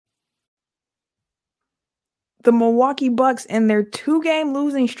The Milwaukee Bucks end their two-game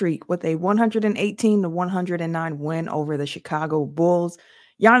losing streak with a 118-109 win over the Chicago Bulls.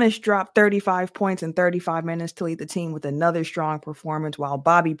 Giannis dropped 35 points in 35 minutes to lead the team with another strong performance, while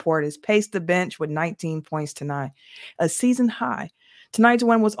Bobby Portis paced the bench with 19 points tonight, a season high. Tonight's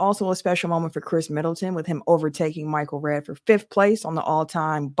win was also a special moment for Chris Middleton, with him overtaking Michael Redd for fifth place on the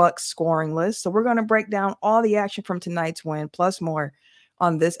all-time Bucks scoring list. So we're going to break down all the action from tonight's win, plus more,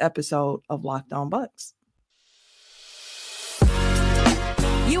 on this episode of Locked On Bucks.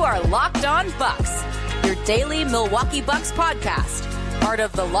 You are Locked On Bucks, your daily Milwaukee Bucks podcast, part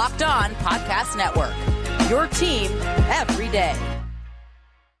of the Locked On Podcast Network, your team every day.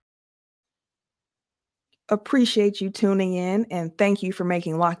 Appreciate you tuning in, and thank you for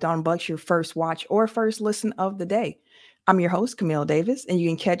making Locked On Bucks your first watch or first listen of the day. I'm your host, Camille Davis, and you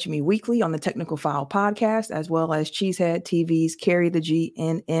can catch me weekly on the Technical File podcast, as well as Cheesehead TV's Carry the G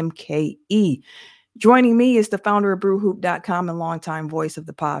and MKE. Joining me is the founder of BrewHoop.com and longtime voice of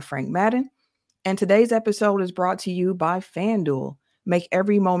the pod, Frank Madden. And today's episode is brought to you by FanDuel. Make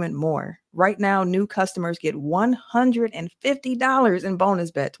every moment more. Right now, new customers get $150 in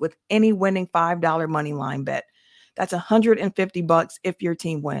bonus bets with any winning $5 moneyline bet. That's $150 if your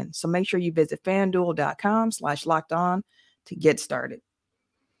team wins. So make sure you visit FanDuel.com/locked-on to get started.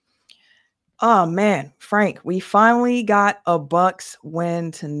 Oh man, Frank, we finally got a Bucks win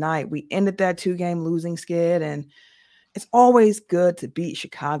tonight. We ended that two-game losing skid, and it's always good to beat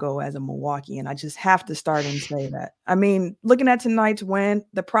Chicago as a Milwaukeean. I just have to start and say that. I mean, looking at tonight's win,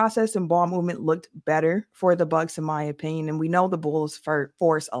 the process and ball movement looked better for the Bucks, in my opinion. And we know the Bulls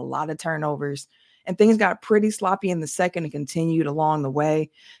forced a lot of turnovers, and things got pretty sloppy in the second and continued along the way.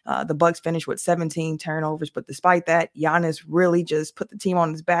 The Bucks finished with 17 turnovers, but despite that, Giannis really just put the team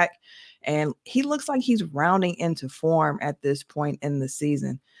on his back, and he looks like he's rounding into form at this point in the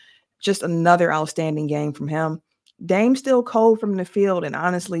season. Just another outstanding game from him. Dame's still cold from the field, and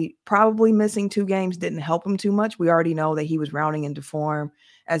honestly, probably missing 2 games didn't help him too much. We already know that he was rounding into form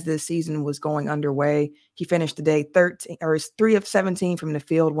as this season was going underway. He finished the day 3 of 17 from the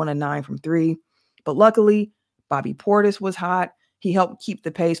field, 1 of 9 from 3. But luckily, Bobby Portis was hot. He helped keep the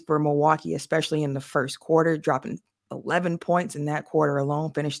pace for Milwaukee, especially in the first quarter, dropping 11 points in that quarter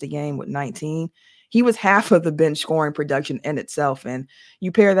alone, finished the game with 19. He was half of the bench scoring production in itself. And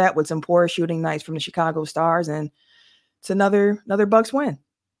you pair that with some poor shooting nights from the Chicago Stars, and it's another Bucks win.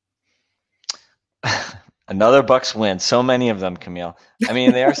 Another Bucks win. So many of them, Camille. I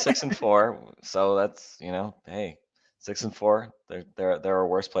mean, they are 6-4, so that's, hey, 6-4. There are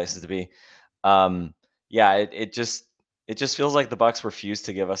worse places to be. Yeah, it just feels like the Bucks refuse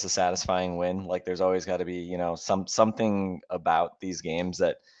to give us a satisfying win. Like there's always got to be, something about these games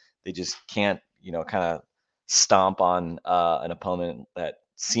that they just can't, kind of stomp on an opponent that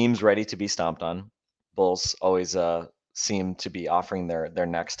seems ready to be stomped on. Bulls always seem to be offering their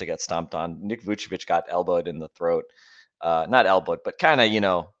necks to get stomped on. Nick Vucevic got elbowed in the throat, not elbowed, but kind of,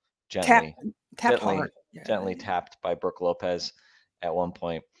 gently tapped by Brook Lopez at one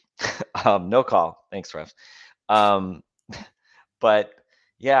point. No call. Thanks, refs. But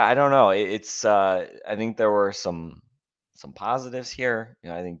yeah, I don't know. It's I think there were some positives here.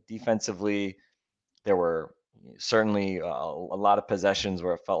 I think defensively there were certainly a lot of possessions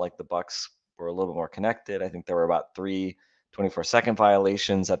where it felt like the Bucks were a little bit more connected. I think there were about 3 24-second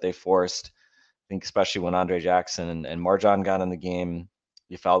violations that they forced. I think especially when Andre Jackson and Marjan got in the game,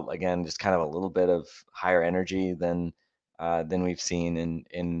 you felt again just kind of a little bit of higher energy than we've seen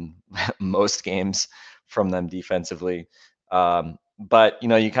in most games from them defensively. But you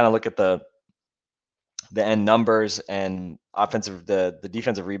kind of look at the end numbers, and the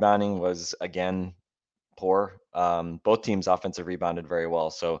defensive rebounding was again poor. Both teams offensive rebounded very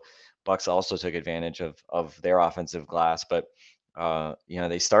well, so Bucks also took advantage of their offensive glass. But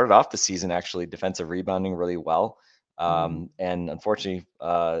they started off the season actually defensive rebounding really well. And unfortunately,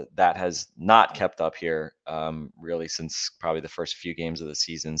 that has not kept up here really since probably the first few games of the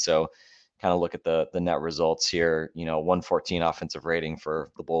season. So kind of look at the net results here, 114 offensive rating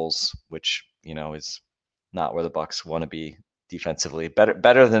for the Bulls, which, is not where the Bucks want to be defensively.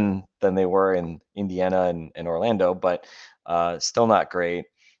 Better than they were in Indiana and Orlando, but still not great.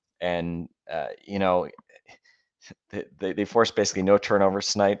 And, they forced basically no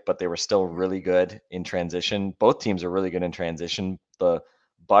turnovers tonight, but they were still really good in transition. Both teams are really good in transition. The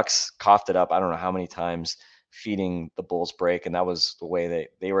Bucks coughed it up I don't know how many times, feeding the Bulls break, and that was the way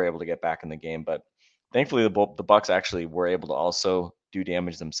they were able to get back in the game. But thankfully, the Bucks actually were able to also do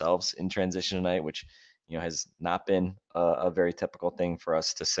damage themselves in transition tonight, which has not been a very typical thing for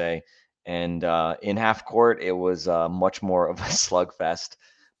us to say. And in half court, it was much more of a slugfest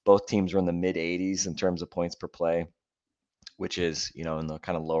Both teams were in the mid 80s in terms of points per play, which is, in the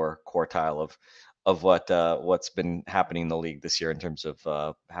kind of lower quartile of what's been happening in the league this year in terms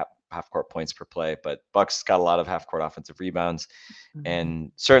of half court points per play. But Bucks got a lot of half court offensive rebounds,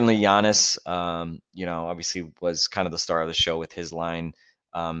 and certainly Giannis, obviously was kind of the star of the show with his line.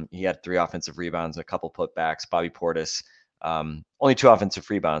 He had 3 offensive rebounds, a couple putbacks. Bobby Portis, only 2 offensive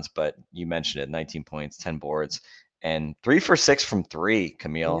rebounds, but you mentioned it, 19 points, 10 boards, and 3 for 6 from 3.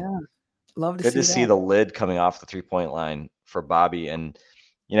 Camille, Yeah, love to good to see see that. the lid coming off the 3-point line for Bobby. And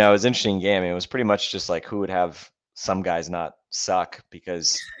it was an interesting game. I mean, it was pretty much just like who would have some guys not suck,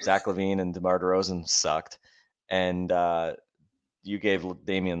 because Zach LaVine and DeMar DeRozan sucked, and you gave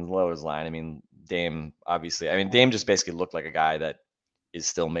Damian Lillard's line. I mean, Dame obviously. I mean, Dame just basically looked like a guy that is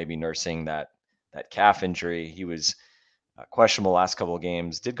still maybe nursing that calf injury. He was questionable last couple of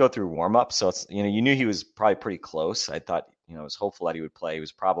games. Did go through warm up, so it's you knew he was probably pretty close. I thought I was hopeful that he would play. He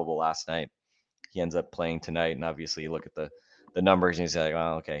was probable last night. He ends up playing tonight, and obviously you look at the numbers and you say,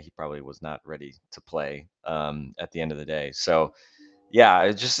 well, okay, he probably was not ready to play at the end of the day. So yeah,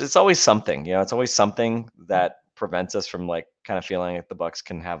 it's always something. It's always something that prevents us from like kind of feeling like the Bucks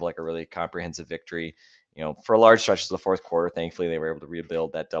can have like a really comprehensive victory. For a large stretch of the fourth quarter, thankfully they were able to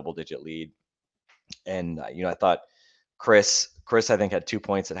rebuild that double-digit lead. And I thought Chris, I think, had 2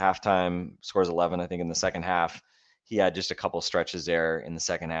 points at halftime, scores 11, I think, in the second half. He had just a couple stretches there in the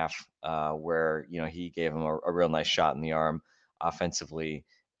second half where, he gave him a real nice shot in the arm offensively.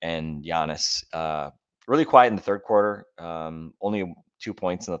 And Giannis, really quiet in the third quarter, only 2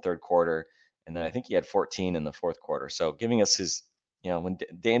 points in the third quarter. And then I think he had 14 in the fourth quarter. So giving us his, when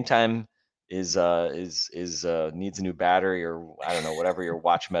Dame time is needs a new battery, or I don't know, whatever your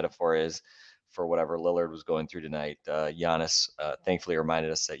watch metaphor is for whatever Lillard was going through tonight. Giannis thankfully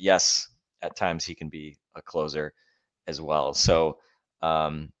reminded us that yes, at times he can be a closer as well. So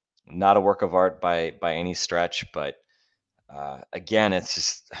not a work of art by any stretch, but again, it's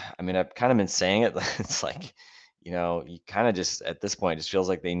just, I mean, I've kind of been saying it. It's like, you kind of just at this point, it just feels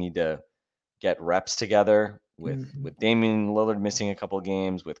like they need to get reps together with Damian Lillard missing a couple of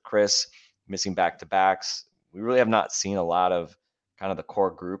games, with Chris missing back-to-backs. We really have not seen a lot of kind of the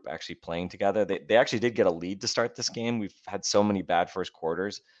core group actually playing together. They actually did get a lead to start this game. We've had so many bad first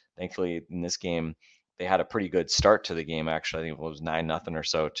quarters. Thankfully, in this game, they had a pretty good start to the game. Actually, I think it was 9-0 or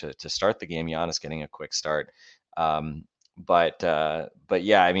so to start the game. Giannis getting a quick start. But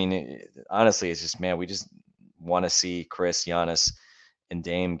yeah, I mean, honestly, it's just, man, we just want to see Chris, Giannis, and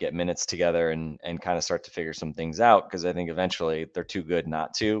Dame get minutes together and kind of start to figure some things out, because I think eventually they're too good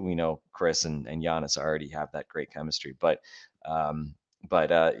not to. We know Chris and Giannis already have that great chemistry, but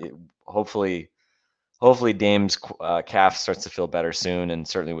hopefully Dame's calf starts to feel better soon, and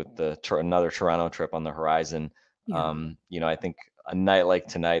certainly with another Toronto trip on the horizon. Yeah. I think a night like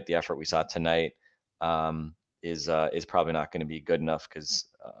tonight, the effort we saw tonight, is probably not going to be good enough, because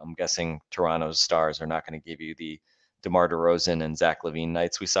I'm guessing Toronto's stars are not going to give you the DeMar DeRozan and Zach LaVine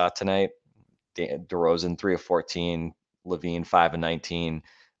nights we saw tonight. DeRozan 3 of 14, LaVine 5 of 19.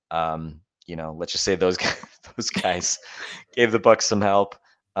 Let's just say those guys gave the Bucks some help.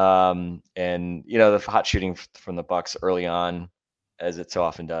 And the hot shooting from the Bucks early on, as it so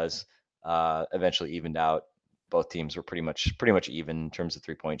often does, eventually evened out. Both teams were pretty much even in terms of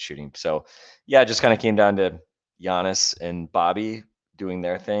 3-point shooting. So yeah, it just kind of came down to Giannis and Bobby doing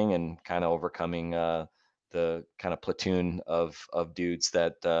their thing and kind of overcoming the kind of platoon of dudes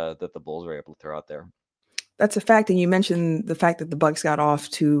that the Bulls were able to throw out there. That's a fact. And you mentioned the fact that the Bucks got off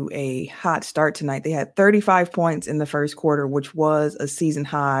to a hot start tonight. They had 35 points in the first quarter, which was a season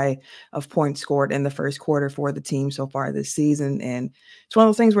high of points scored in the first quarter for the team so far this season. And it's one of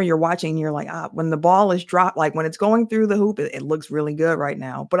those things where you're watching and you're like, when the ball is dropped, like when it's going through the hoop, it looks really good right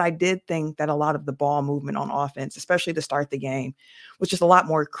now. But I did think that a lot of the ball movement on offense, especially to start the game, was just a lot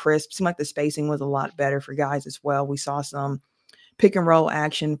more crisp. Seemed like the spacing was a lot better for guys as well. We saw some pick and roll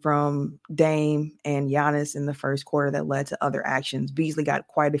action from Dame and Giannis in the first quarter that led to other actions. Beasley got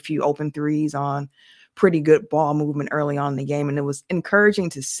quite a few open threes on pretty good ball movement early on in the game. And it was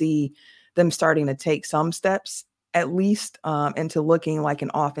encouraging to see them starting to take some steps, at least into looking like an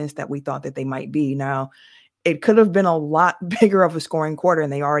offense that we thought that they might be. Now, it could have been a lot bigger of a scoring quarter,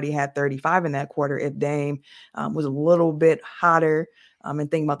 and they already had 35 in that quarter if Dame was a little bit hotter. And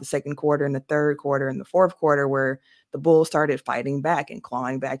thinking about the second quarter and the third quarter and the fourth quarter, where the Bulls started fighting back and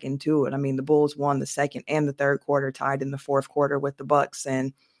clawing back into it. I mean, the Bulls won the second and the third quarter, tied in the fourth quarter with the Bucks,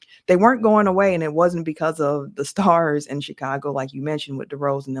 and they weren't going away. And it wasn't because of the stars in Chicago, like you mentioned, with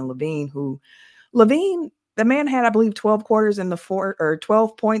DeRozan and LaVine, the man had, I believe, 12 points in the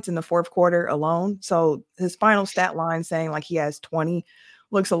fourth quarter alone. So his final stat line saying like he has 20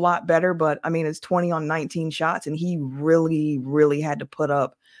 looks a lot better, but I mean, it's 20 on 19 shots, and he really, really had to put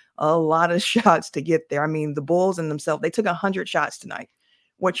up a lot of shots to get there. I mean, the Bulls in themselves, they took 100 shots tonight,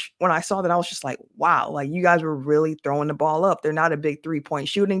 which when I saw that, I was just like, wow, like you guys were really throwing the ball up. They're not a big 3-point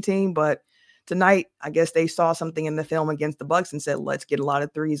shooting team, but tonight, I guess they saw something in the film against the Bucks and said, let's get a lot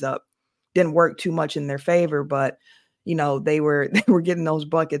of threes up. Didn't work too much in their favor, but they were getting those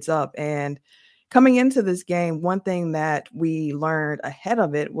buckets up. And coming into this game, one thing that we learned ahead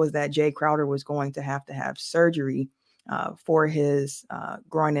of it was that Jay Crowder was going to have surgery for his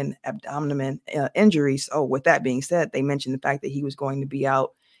groin and abdomen injuries. So with that being said, they mentioned the fact that he was going to be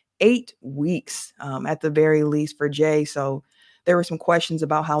out 8 weeks at the very least for Jay. So there were some questions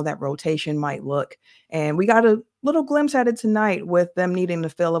about how that rotation might look. And we got a little glimpse at it tonight with them needing to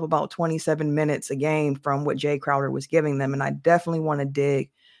fill up about 27 minutes a game from what Jay Crowder was giving them. And I definitely want to dig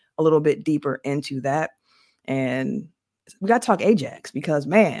a little bit deeper into that. And we got to talk Ajax because,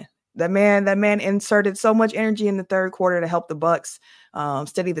 that man inserted so much energy in the third quarter to help the Bucks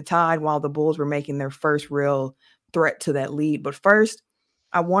steady the tide while the Bulls were making their first real threat to that lead. But first,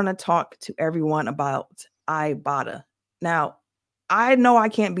 I want to talk to everyone about Ibotta. Now, I know I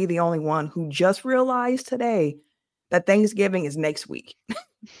can't be the only one who just realized today that Thanksgiving is next week.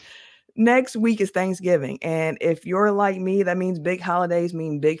 Next week is Thanksgiving. And if you're like me, that means big holidays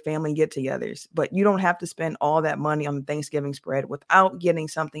mean big family get-togethers. But you don't have to spend all that money on the Thanksgiving spread without getting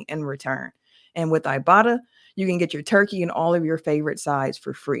something in return. And with Ibotta, you can get your turkey and all of your favorite sides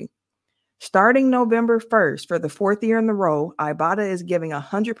for free. Starting November 1st, for the 4th year in a row, Ibotta is giving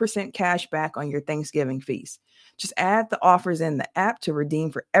 100% cash back on your Thanksgiving feast. Just add the offers in the app to redeem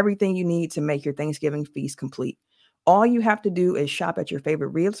for everything you need to make your Thanksgiving feast complete. All you have to do is shop at your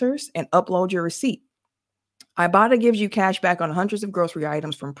favorite realtors and upload your receipt. Ibotta gives you cash back on hundreds of grocery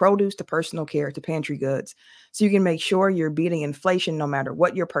items from produce to personal care to pantry goods, so you can make sure you're beating inflation no matter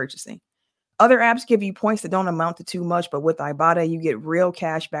what you're purchasing. Other apps give you points that don't amount to too much, but with Ibotta, you get real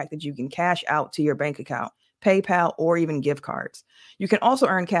cash back that you can cash out to your bank account, PayPal, or even gift cards. You can also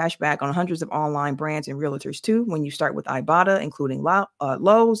earn cash back on hundreds of online brands and realtors too when you start with Ibotta, including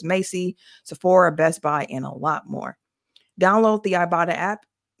Lowe's, Macy, Sephora, Best Buy, and a lot more. Download the Ibotta app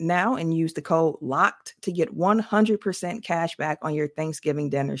now and use the code LOCKED to get 100% cash back on your Thanksgiving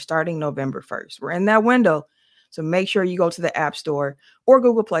dinner starting November 1st. We're in that window. So make sure you go to the App Store or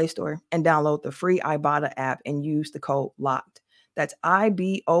Google Play Store and download the free Ibotta app and use the code LOCKED. That's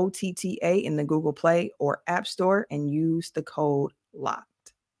IBOTTA in the Google Play or App Store and use the code LOCKED.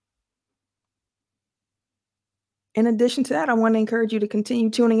 In addition to that, I want to encourage you to continue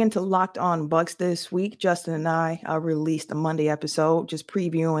tuning into Locked On Bucks this week. Justin and I released a Monday episode just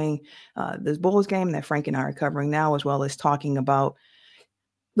previewing this Bulls game that Frank and I are covering now, as well as talking about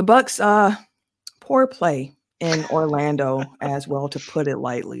the Bucks' poor play in Orlando as well, to put it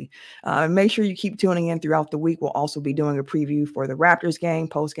lightly. Make sure you keep tuning in throughout the week. We'll also be doing a preview for the Raptors game,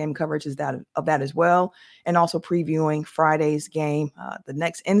 post-game coverage of that as well, and also previewing Friday's game, the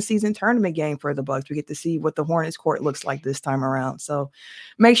next in-season tournament game for the Bucks. We get to see what the Hornets court looks like this time around. So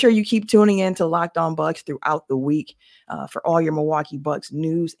make sure you keep tuning in to Locked On Bucks throughout the week for all your Milwaukee Bucks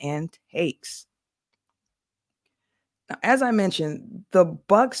news and takes. Now, as I mentioned, the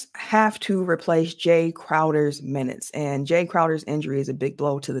Bucks have to replace Jay Crowder's minutes, and Jay Crowder's injury is a big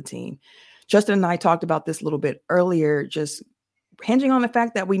blow to the team. Justin and I talked about this a little bit earlier, just hinging on the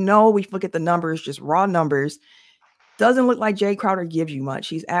fact that we look at the numbers, just raw numbers. Doesn't look like Jay Crowder gives you much.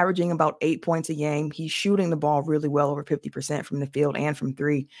 He's averaging about 8 points a game. He's shooting the ball really well, over 50% from the field and from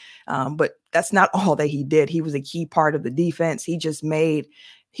three. But that's not all that he did. He was a key part of the defense.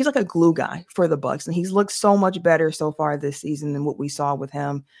 He's like a glue guy for the Bucks, and he's looked so much better so far this season than what we saw with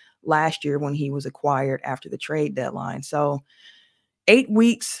him last year when he was acquired after the trade deadline. So 8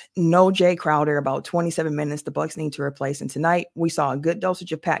 weeks, no Jay Crowder, about 27 minutes the Bucks need to replace. And tonight we saw a good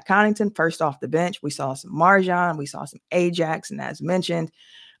dosage of Pat Connaughton first off the bench. We saw some MarJon, we saw some Ajax, and as mentioned,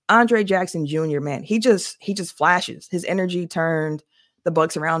 Andre Jackson Jr., man, he just flashes. His energy turned the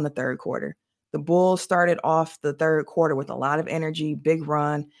Bucks around the third quarter. The Bulls started off the third quarter with a lot of energy, big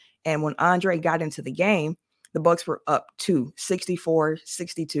run. And when Andre got into the game, the Bucks were up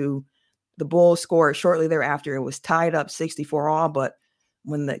 64-62. The Bulls scored shortly thereafter. It was tied up 64 all, but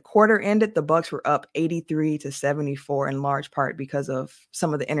when the quarter ended, the Bucks were up 83-74 in large part because of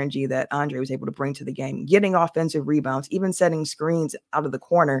some of the energy that Andre was able to bring to the game, getting offensive rebounds, even setting screens out of the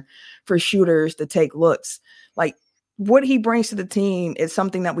corner for shooters to take looks. Like, what he brings to the team is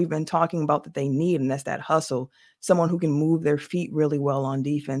something that we've been talking about that they need, and that's that hustle, someone who can move their feet really well on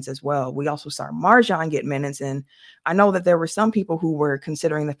defense as well. We also saw MarJon get minutes, and I know that there were some people who were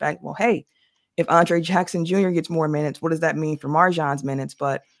considering the fact, well, hey, if Andre Jackson Jr. is able to move the ball, if Andre Jackson Jr. gets more minutes, what does that mean for MarJon's minutes?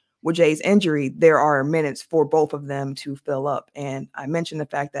 But with Jay's injury, there are minutes for both of them to fill up. And I mentioned the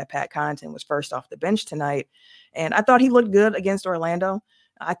fact that Pat Connaughton was first off the bench tonight, and I thought he looked good against Orlando.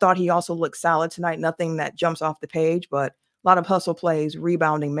 I thought he also looked solid tonight. Nothing that jumps off the page, but a lot of hustle plays,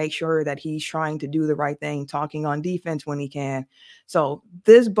 rebounding, make sure that he's trying to do the right thing, talking on defense when he can. So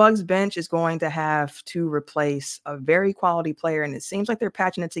this Bucks bench is going to have to replace a very quality player, and it seems like they're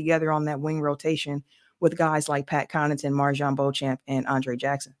patching it together on that wing rotation with guys like Pat Connaughton, MarJon Beauchamp, and Andre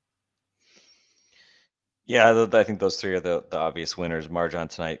Jackson. Yeah, I think those three are the obvious winners. MarJon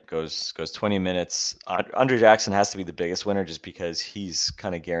tonight goes 20 minutes. Andre Jackson has to be the biggest winner just because he's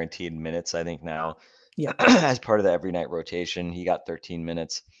kind of guaranteed minutes, I think, now. Yeah. As part of the every night rotation. He got 13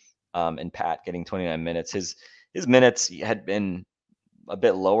 minutes, and Pat getting 29 minutes. His minutes had been a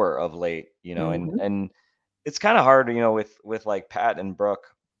bit lower of late, and it's kind of hard, with like Pat and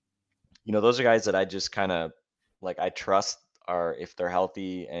Brooke. Those are guys that I just kind of like I trust are if they're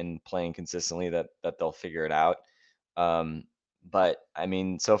healthy and playing consistently that they'll figure it out. But I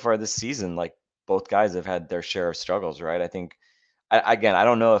mean, so far this season, like both guys have had their share of struggles, right? I think again, I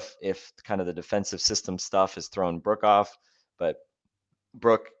don't know if kind of the defensive system stuff has thrown Brooke off, but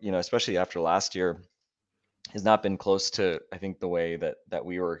Brooke, especially after last year, has not been close to I think the way that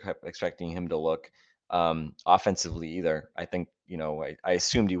we were expecting him to look offensively either. I think I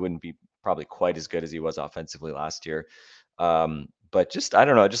assumed he wouldn't be probably quite as good as he was offensively last year, but just I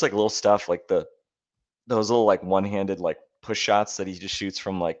don't know, just like little stuff like those little like one-handed like push shots that he just shoots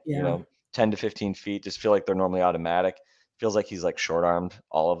from like Yeah. 10 to 15 feet just feel like they're normally automatic. Feels like he's like short-armed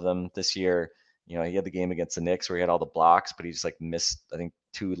all of them this year. He had the game against the Knicks where he had all the blocks, but he just like missed I think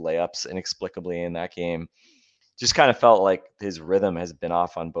 2 layups inexplicably in that game. Just kind of felt like his rhythm has been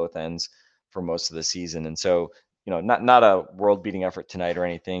off on both ends for most of the season. And so, not a world beating effort tonight or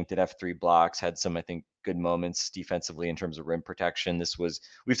anything. Did have 3 blocks, had some, I think, good moments defensively in terms of rim protection.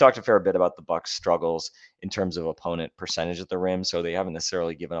 We've talked a fair bit about the Bucks struggles in terms of opponent percentage at the rim. So they haven't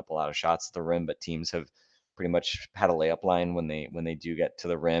necessarily given up a lot of shots at the rim, but teams have pretty much had a layup line when they do get to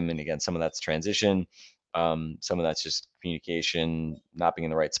the rim. And again, some of that's transition. Some of that's just communication, not being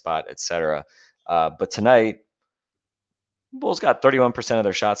in the right spot, etc. But tonight, Bulls got 31% of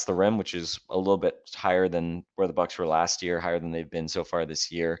their shots to the rim, which is a little bit higher than where the Bucks were last year, higher than they've been so far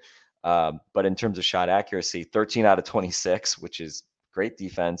this year. But in terms of shot accuracy, 13 out of 26, which is great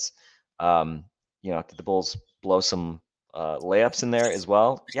defense. Did the Bulls blow some layups in there as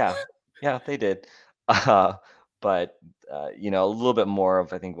well? Yeah, they did. But a little bit more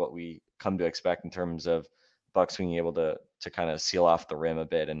of I think what we come to expect in terms of Bucks being able to kind of seal off the rim a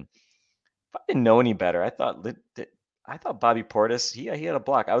bit. And if I didn't know any better, I thought Bobby Portis, he had a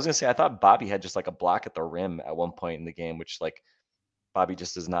block. I was gonna say I thought Bobby had just like a block at the rim at one point in the game, which like Bobby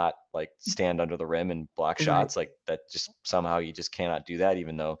just does not like stand under the rim and block Right. shots like that. Just somehow he just cannot do that,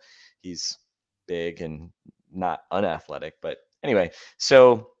 even though he's big and not unathletic. But anyway,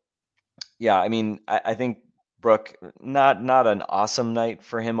 so yeah, I mean, I think Brooke not an awesome night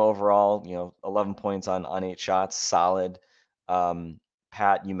for him overall. 11 points on 8 shots, solid.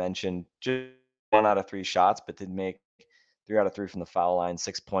 Pat, you mentioned just 1 out of 3 shots, but did make 3 out of 3 from the foul line,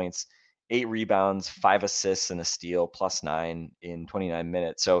 6 points, 8 rebounds, 5 assists, and a steal, +9 in 29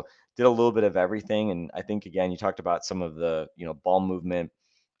 minutes. So did a little bit of everything. And I think again, you talked about some of the ball movement.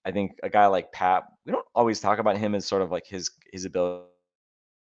 I think a guy like Pat, we don't always talk about him as sort of like his ability.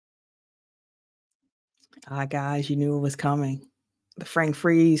 Guys, you knew it was coming. The Frank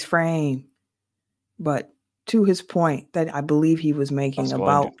Freeze frame. But to his point that I believe he was making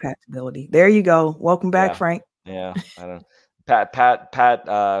about Pat's ability. There you go. Welcome back, Yeah. Frank. Yeah, I don't.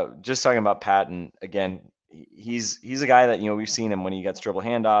 Pat. Just talking about Pat, and again, he's a guy that we've seen him when he gets dribble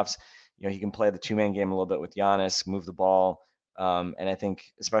handoffs. He can play the 2-man game a little bit with Giannis, move the ball, and I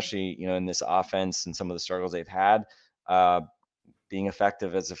think especially in this offense and some of the struggles they've had, being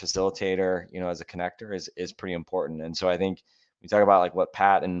effective as a facilitator, as a connector is pretty important. And so I think we talk about like what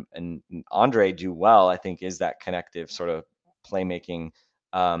Pat and Andre do well. I think is that connective sort of playmaking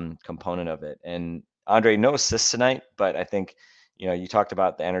component of it. And Andre, no assists tonight, but I think, you talked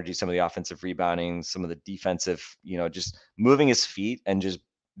about the energy, some of the offensive rebounding, some of the defensive, just moving his feet and just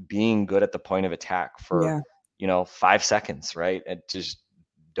being good at the point of attack for, 5 seconds, right? And just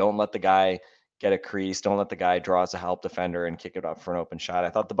don't let the guy get a crease. Don't let the guy draw as a help defender and kick it up for an open shot. I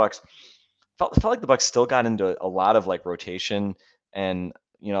thought the Bucks felt like the Bucks still got into a lot of like rotation, and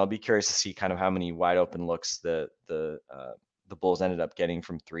I'll be curious to see kind of how many wide open looks the Bulls ended up getting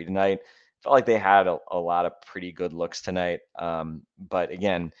from 3 tonight. Felt like they had a lot of pretty good looks tonight. But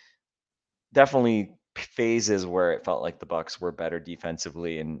again, definitely phases where it felt like the Bucks were better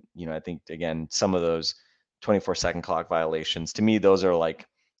defensively. And, I think again, some of those 24-second clock violations, to me, those are like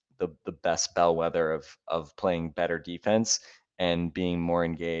the best bellwether of playing better defense and being more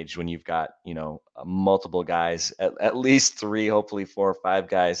engaged when you've got, multiple guys, at least three, hopefully 4 or 5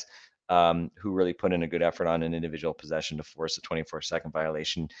 guys who really put in a good effort on an individual possession to force a 24-second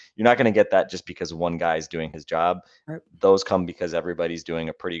violation. You're not going to get that just because one guy is doing his job. Right. Those come because everybody's doing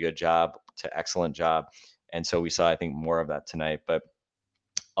a pretty good job to excellent job. And so we saw, I think, more of that tonight. But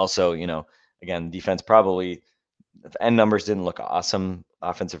also, again, defense probably, the end numbers didn't look awesome.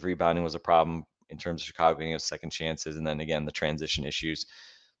 Offensive rebounding was a problem in terms of Chicago getting second chances. And then again, the transition issues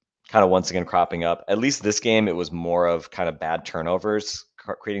kind of once again cropping up. At least this game, it was more of kind of bad turnovers,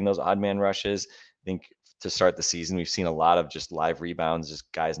 creating those odd man rushes. I think to start the season, we've seen a lot of just live rebounds, just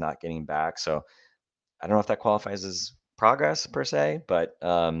guys not getting back. So I don't know if that qualifies as progress per se, but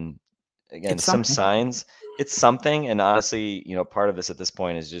again, It's some something. signs. It's something. And honestly, part of this at this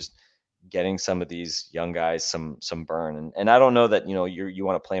point is just getting some of these young guys some burn. And I don't know that you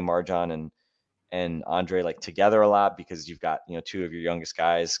want to play Marjon and Andre like together a lot because you've got two of your youngest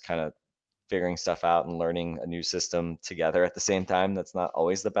guys kind of figuring stuff out and learning a new system together at the same time. That's not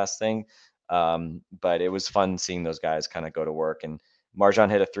always the best thing. But it was fun seeing those guys kind of go to work. And Marjon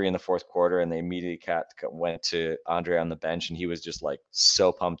hit a 3 in the fourth quarter, and they immediately went to Andre on the bench, and he was just like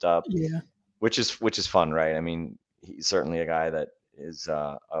so pumped up, Yeah. which is fun, right? I mean, he's certainly a guy that is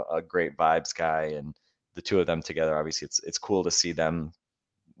a great vibes guy, and the two of them together, obviously, it's cool to see them,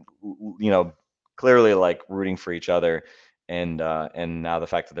 clearly like rooting for each other. And now the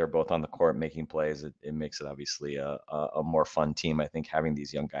fact that they're both on the court making plays, it makes it obviously a more fun team. I think having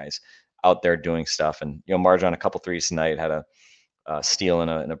these young guys out there doing stuff, and Marjon a couple threes tonight, had a steal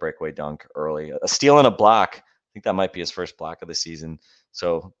and a breakaway dunk early, a steal and a block. I think that might be his first block of the season.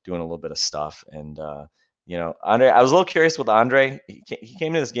 So doing a little bit of stuff. And Andre, I was a little curious with Andre. He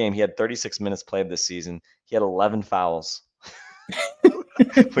came to this game. He had 36 minutes played this season. He had 11 fouls.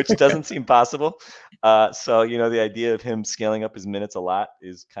 Which doesn't seem possible. So, the idea of him scaling up his minutes a lot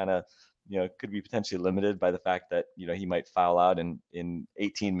is kind of, could be potentially limited by the fact that, he might foul out in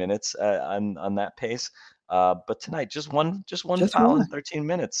 18 minutes on that pace. But tonight, just one Just foul in one. 13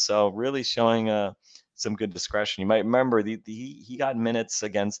 minutes. So really showing some good discretion. You might remember he got minutes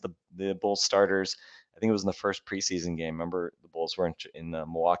against the Bulls starters. I think it was in the first preseason game. Remember the Bulls were in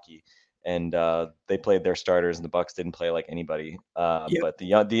Milwaukee, and they played their starters, and the Bucks didn't play like anybody. Yep. But the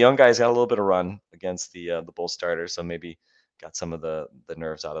young guys got a little bit of run against the Bulls starters, so maybe got some of the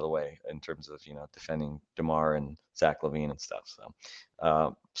nerves out of the way in terms of defending DeMar and Zach LaVine and stuff.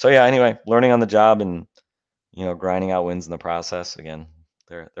 So yeah. Anyway, learning on the job and grinding out wins in the process. Again,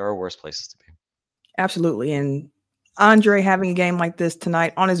 there are worse places to be. Absolutely. And Andre having a game like this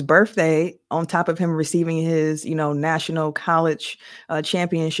tonight on his birthday, on top of him receiving his, national college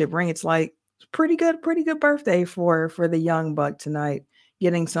championship ring, it's like pretty good birthday for the young buck tonight,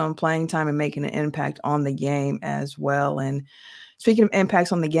 getting some playing time and making an impact on the game as well. And speaking of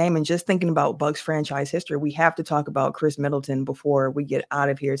impacts on the game and just thinking about Bucks franchise history, we have to talk about Chris Middleton before we get out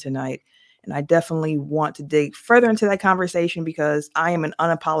of here tonight. And I definitely want to dig further into that conversation because I am an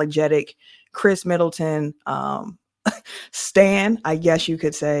unapologetic Chris Middleton stan, I guess you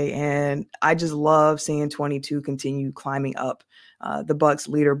could say. And I just love seeing 22 continue climbing up the Bucks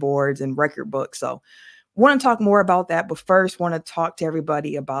leaderboards and record books. So want to talk more about that. But first, want to talk to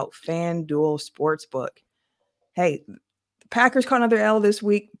everybody about FanDuel Sportsbook. Hey, the Packers caught another L this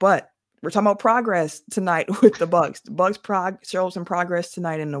week, but we're talking about progress tonight with the Bucks. The Bucks showed some progress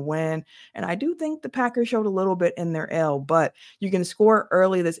tonight in the win, and I do think the Packers showed a little bit in their L, but you can score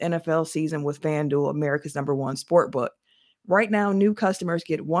early this NFL season with FanDuel, America's #1 sportbook. Right now, new customers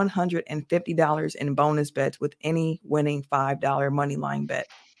get $150 in bonus bets with any winning $5 moneyline bet.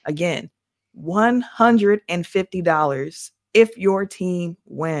 Again, $150 if your team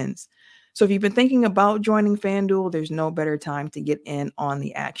wins. So if you've been thinking about joining FanDuel, there's no better time to get in on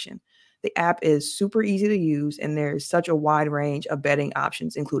the action. The app is super easy to use, and there's such a wide range of betting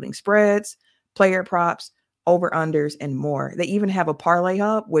options, including spreads, player props, over-unders, and more. They even have a parlay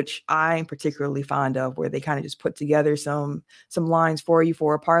hub, which I'm particularly fond of, where they kind of just put together some lines for you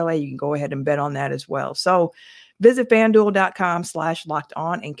for a parlay. You can go ahead and bet on that as well. So visit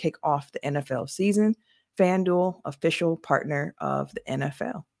FanDuel.com/lockedon and kick off the NFL season. FanDuel, official partner of the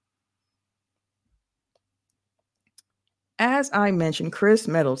NFL. As I mentioned, Chris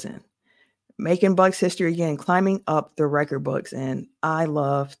Middleton making Bucks history again, climbing up the record books, and I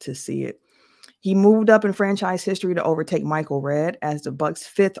love to see it. He moved up in franchise history to overtake Michael Redd as the Bucks'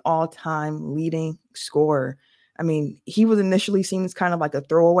 5th all-time leading scorer. I mean, he was initially seen as kind of like a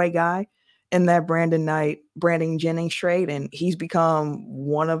throwaway guy, in that Brandon Jennings trade, and he's become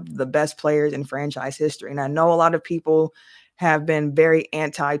one of the best players in franchise history. And I know a lot of people have been very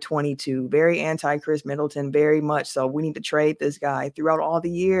anti 22, very anti Chris Middleton, very much so. We need to trade this guy throughout all the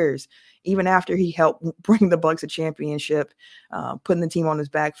years, even after he helped bring the Bucks a championship, putting the team on his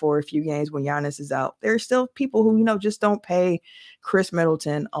back for a few games when Giannis is out. There are still people who, just don't pay Chris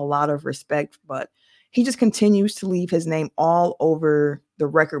Middleton a lot of respect, but he just continues to leave his name all over the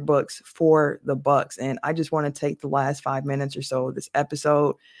record books for the Bucks. And I just want to take the last 5 minutes or so of this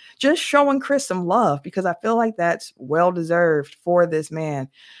episode just showing Chris some love, because I feel like that's well deserved for this man.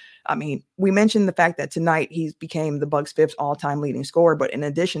 I mean, we mentioned the fact that tonight he's became the Bucks' 5th all-time leading scorer, but in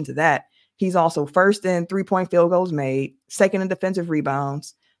addition to that, he's also first in three-point field goals made, second in defensive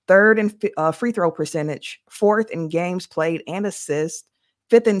rebounds, third in free throw percentage, fourth in games played and assists,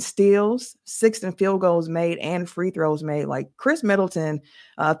 fifth in steals, sixth in field goals made and free throws made. Like Chris Middleton,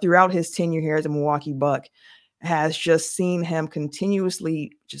 throughout his tenure here as a Milwaukee Buck, has just seen him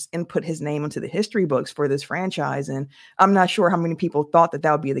continuously just input his name into the history books for this franchise. And I'm not sure how many people thought that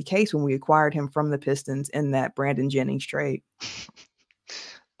would be the case when we acquired him from the Pistons in that Brandon Jennings trade.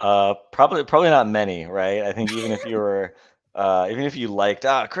 Probably not many, right? I think even if you liked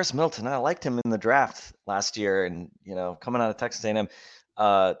Chris Middleton, I liked him in the draft last year, and coming out of Texas A&M,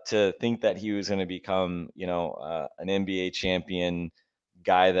 to think that he was going to become an NBA champion,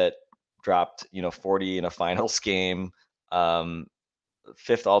 guy that dropped 40 in a finals game, 5th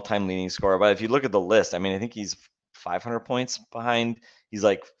all-time leading scorer. But if you look at the list, I mean, I think he's 500 points behind. He's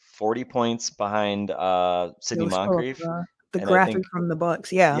like 40 points behind Sidney Moncrief. The graphic from the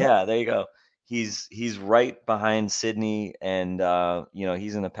Bucks, yeah. Yeah, there you go. He's right behind Sidney, and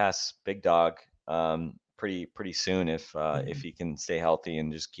he's in the pass big dog pretty soon if he can stay healthy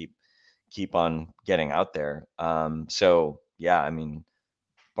and just keep on getting out there. So yeah, I mean,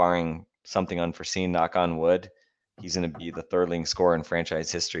 barring something unforeseen, knock on wood, he's going to be the 3rd leading scorer in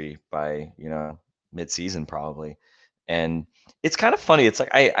franchise history by mid-season probably. And it's kind of funny. It's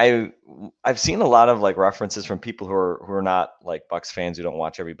like I've seen a lot of like references from people who are not like Bucks fans, who don't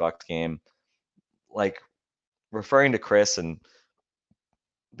watch every Bucks game, like referring to Chris and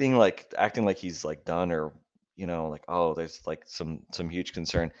being like acting like he's like done, or like, oh, there's like some huge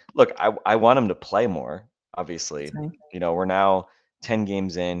concern. Look, I want him to play more, obviously. We're now 10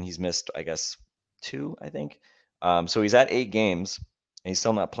 games in. He's missed, I guess, 2, I think. So he's at 8 games, and he's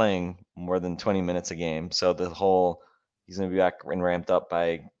still not playing more than 20 minutes a game. So he's going to be back and ramped up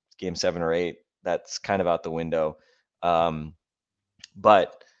by game 7 or 8. That's kind of out the window.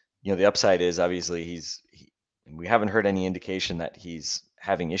 But the upside is obviously we haven't heard any indication that he's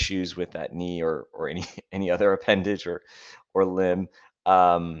having issues with that knee or any other appendage or limb.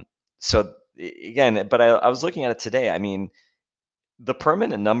 So again, but I was looking at it today. I mean, the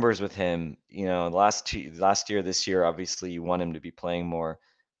permanent numbers with him, last year, this year, obviously you want him to be playing more,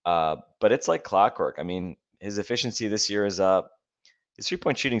 but it's like clockwork. I mean, his efficiency this year is up. His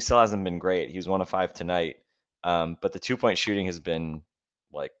 3-point shooting still hasn't been great. He was 1 of 5 tonight, but the 2-point shooting has been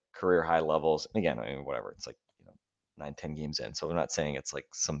like career high levels. And again, I mean, whatever, it's like 9-10 games in, so I'm not saying it's like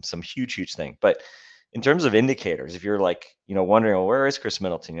some huge thing, but in terms of indicators, if you're like wondering, well, where is Chris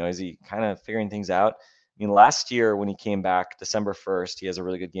Middleton? Is he kind of figuring things out? I mean, last year when he came back, December 1st, he has a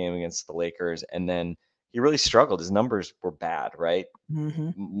really good game against the Lakers, and then he really struggled. His numbers were bad, right?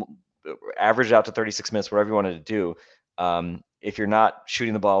 Mm-hmm. Averaged out to 36 minutes, whatever you wanted to do. If you're not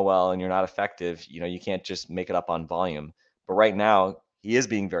shooting the ball well and you're not effective, you can't just make it up on volume. But right now, he is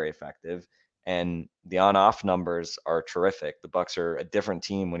being very effective, and the on-off numbers are terrific. The Bucks are a different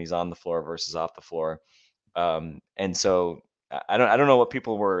team when he's on the floor versus off the floor. And so I don't know what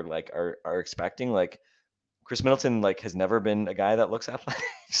people were like are expecting. Like, Chris Middleton like has never been a guy that looks athletic.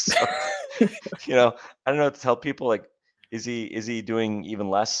 So, I don't know what to tell people. Like, is he doing even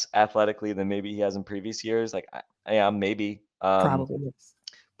less athletically than maybe he has in previous years? Like, I am maybe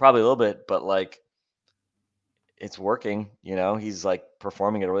Probably a little bit, but like, it's working. He's like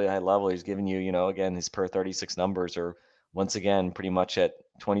performing at a really high level. He's giving you, again, his per 36 numbers are once again pretty much at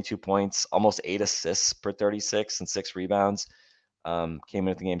 22 points, almost 8 assists per 36 and 6 rebounds. Came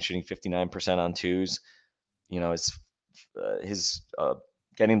into the game shooting 59% on twos. His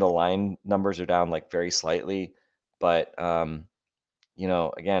getting the line numbers are down like very slightly, but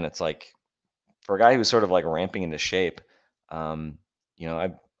again, it's like for a guy who's sort of like ramping into shape, I'm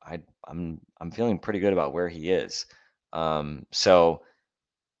feeling pretty good about where he is. So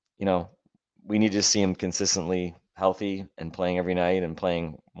we need to see him consistently healthy and playing every night and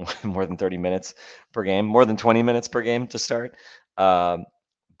playing more than 30 minutes per game, more than 20 minutes per game to start. But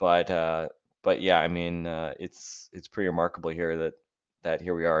yeah, I mean, it's pretty remarkable here that that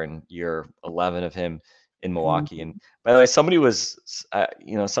here we are in year 11 of him in Milwaukee. And Mhm. by the way, someone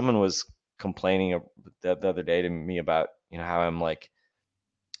was complaining the other day to me about, how I'm like,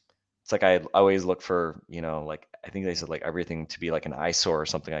 it's like I always look for, like, I think they said like everything to be like an eyesore or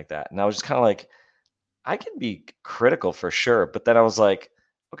something like that. And I was just kind of like, I can be critical for sure. But then I was like,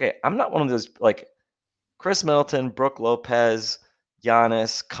 okay, I'm not one of those, like, Chris Middleton, Brooke Lopez,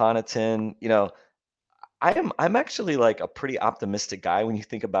 Giannis, Connaughton, I'm actually like a pretty optimistic guy when you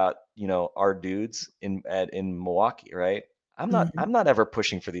think about, our dudes in Milwaukee, right? Mhm. I'm not ever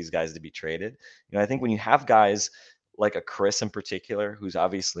pushing for these guys to be traded. I think when you have guys like a Chris in particular, who's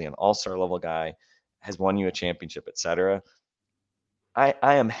obviously an all-star level guy, has won you a championship, etc. I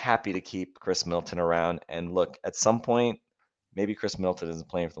am happy to keep Chris Middleton around. And look, at some point, maybe Chris Middleton isn't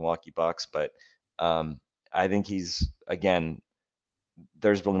playing for the Milwaukee Bucks, but um, I think he's, again,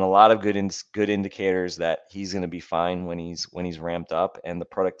 there's been a lot of good indicators that he's going to be fine when he's ramped up, and the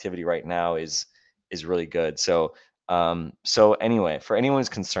productivity right now is really good. So anyway, for anyone who's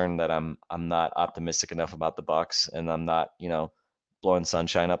concerned that I'm not optimistic enough about the Bucks, and I'm not, blowing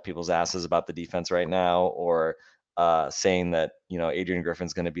sunshine up people's asses about the defense right now, or saying that, Adrian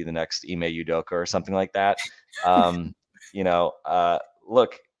Griffin's going to be the next Ime Udoka or something like that. Um,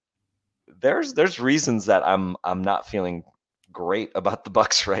 Look, there's reasons that I'm not feeling great about the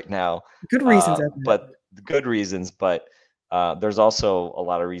Bucks right now, Good reasons at that. but good reasons. But there's also a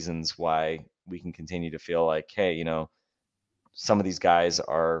lot of reasons why we can continue to feel like, hey, some of these guys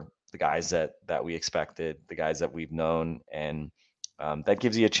are the guys that we expected, the guys that we've known, and that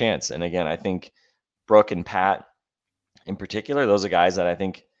gives you a chance. And again, I think Brooke and Pat in particular, those are guys that I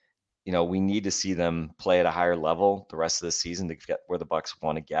think, we need to see them play at a higher level the rest of the season to get where the Bucks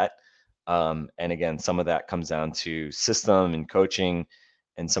want to get. And again, some of that comes down to system and coaching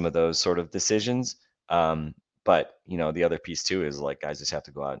and some of those sort of decisions. But the other piece too is like guys just have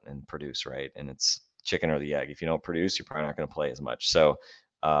to go out and produce, right? And it's chicken or the egg. If you don't produce, you're probably not going to play as much. So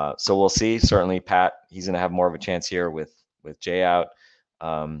we'll see. Certainly, Pat, he's going to have more of a chance here with Jay out.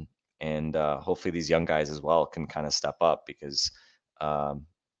 And hopefully these young guys as well can kind of step up, because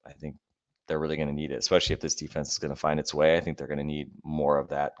I think they're really going to need it, especially if this defense is going to find its way. I think they're going to need more of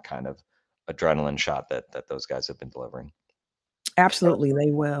that kind of adrenaline shot that those guys have been delivering. Absolutely, they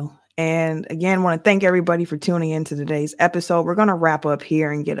will. And again, want to thank everybody for tuning in to today's episode. We're going to wrap up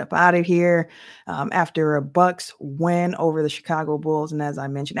here and get up out of here after a Bucks win over the Chicago Bulls. And as I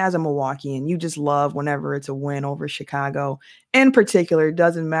mentioned, as a Milwaukeean, you just love whenever it's a win over Chicago. In particular, it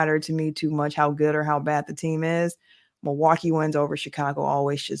doesn't matter to me too much how good or how bad the team is. Milwaukee wins over Chicago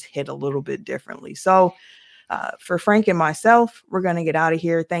always just hit a little bit differently. So for Frank and myself, we're going to get out of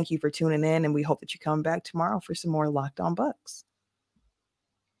here. Thank you for tuning in, and we hope that you come back tomorrow for some more Locked On Bucks.